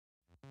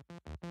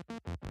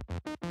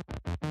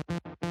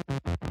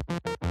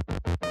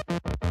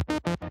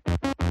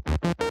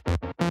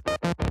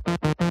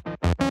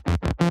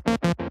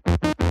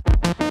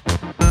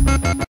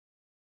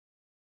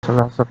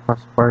Last of Us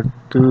Part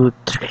 2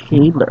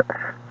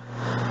 trailer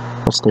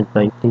posted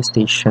by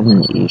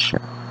PlayStation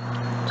Asia.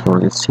 So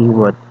let's see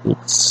what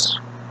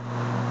it's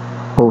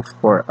hold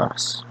for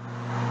us.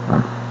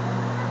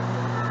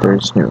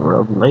 There's new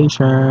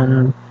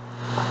revelation,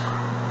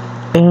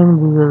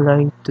 and we would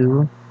like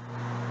to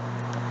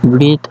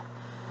greet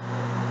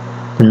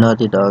the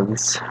Naughty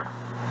Dogs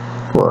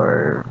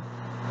for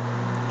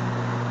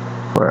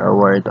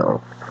award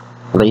of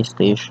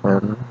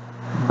PlayStation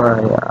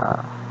by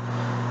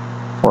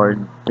for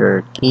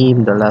their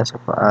game The Last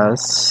of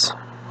Us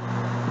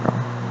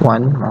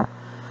 1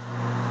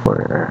 for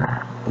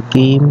a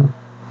game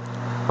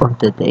of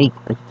the day.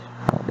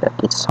 That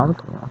is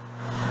something.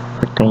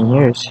 For 10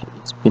 years,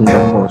 it's been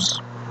the most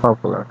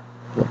popular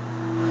game.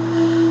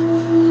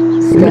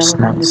 It's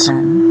nice.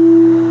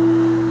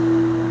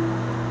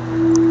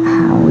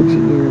 How would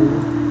you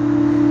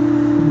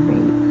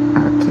rate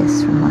our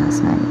kiss from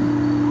last night?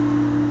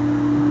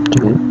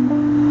 Okay.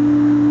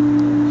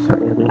 So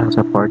Ellie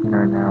has a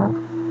partner now.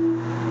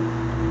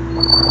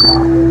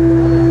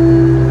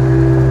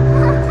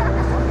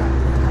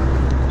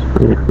 It's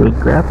really good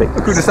graphics.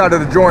 Look who decided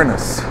to join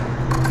us.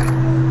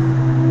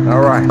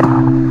 Alright.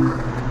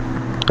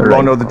 You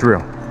all know the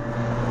drill.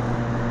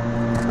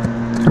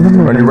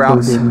 Run your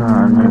routes.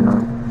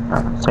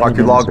 Lock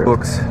your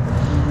logbooks.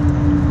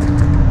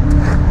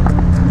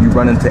 You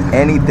run into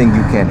anything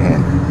you can't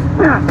handle.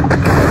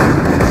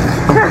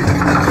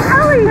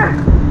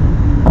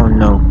 Oh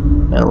no,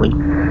 Ellie.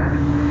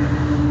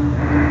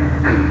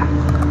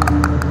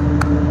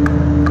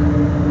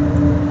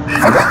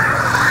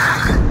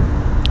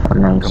 Oh,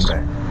 nice. Come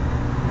back.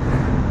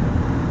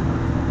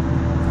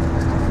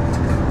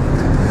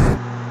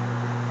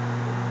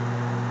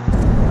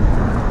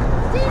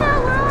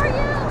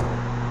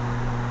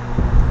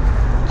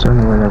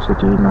 Sana wala si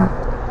Gina.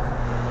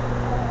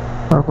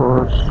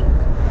 Tapos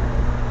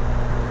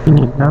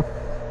pinidnap.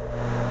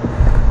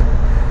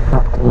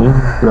 Okay,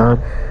 blood.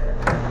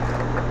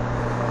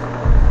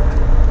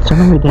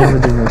 Sana may demo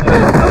din na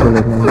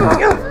tulad ng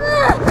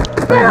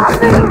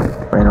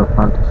Final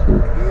Fantasy.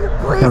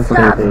 Can't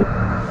play it.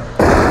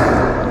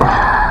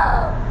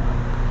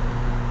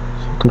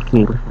 So to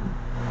kill him.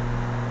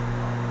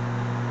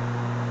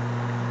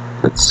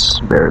 That's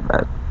very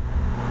bad.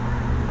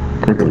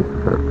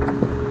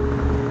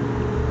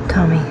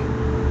 Tommy,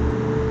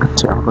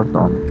 It's Uncle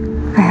Tom.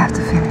 I have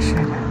to finish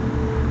it.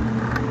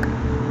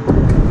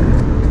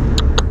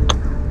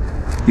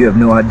 You have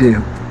no idea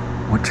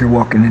what you're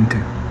walking into.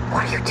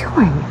 What are you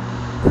doing?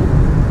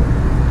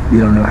 You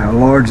don't know how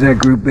large that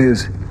group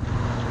is,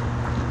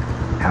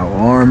 how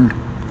armed.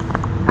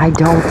 I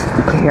don't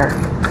care.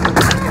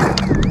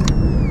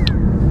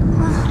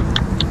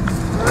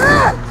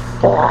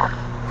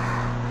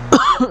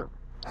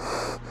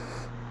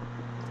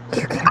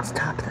 You can't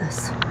stop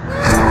this.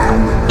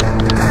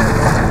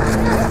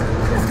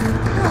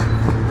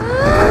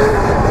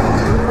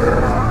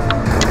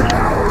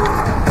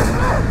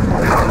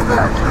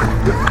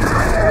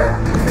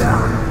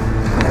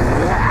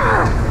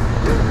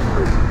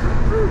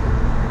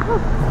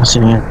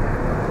 Sino yan?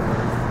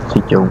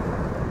 Si Joe.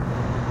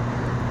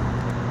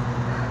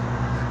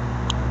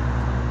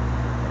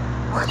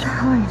 What the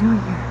hell are you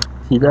doing here?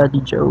 Si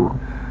Daddy Joe.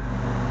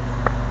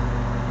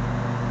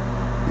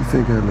 You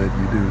think I'd let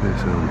you do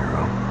this on your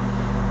own?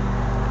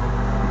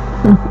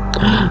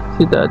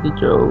 Si Daddy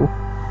Joe.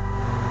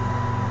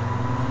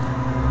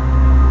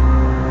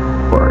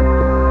 Bart.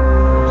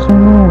 So,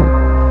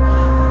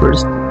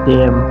 where's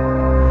them?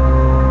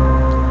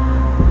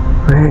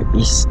 Where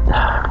is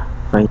the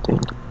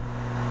 520?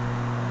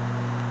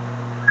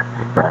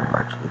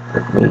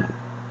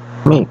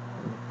 Me.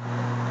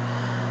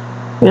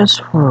 Yes,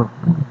 for.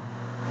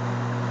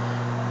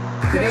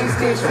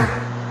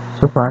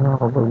 So, paano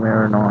kapag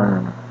meron ng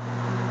ano?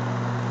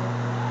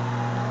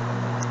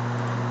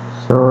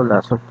 So,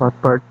 Last of Us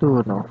Part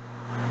 2, no?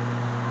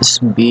 It's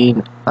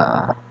been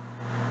a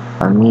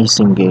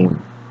amazing game.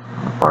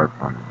 Part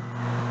 1.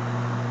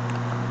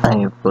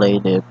 I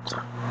played it.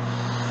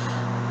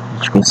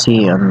 As you can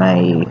see on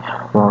my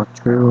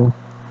walkthrough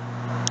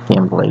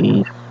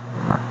gameplay.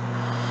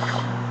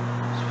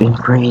 It's been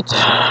great.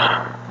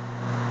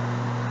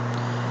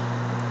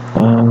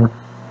 And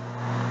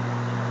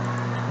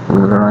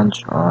we'll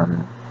launch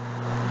on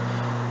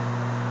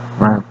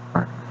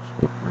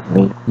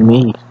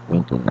May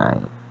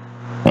 29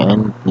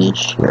 and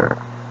this year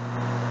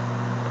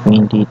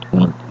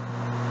 2020.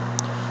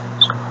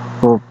 So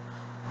hope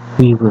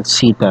we will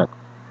see that.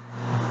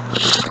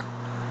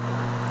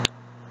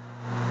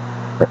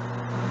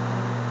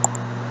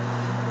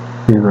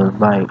 We will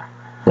buy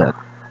that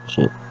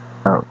shit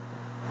out.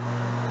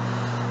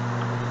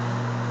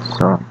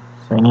 So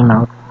signing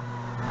out.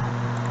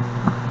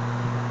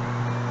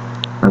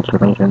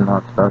 Conservation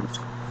not thugs.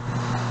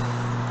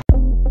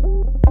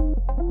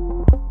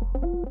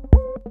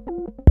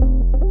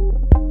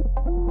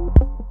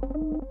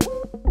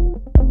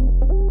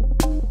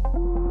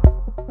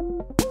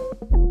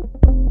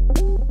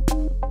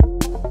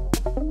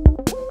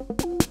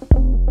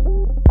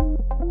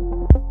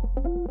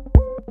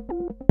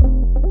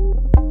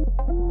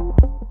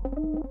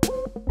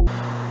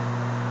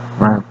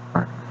 Mark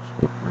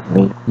partnership with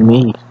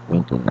May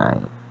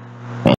 29.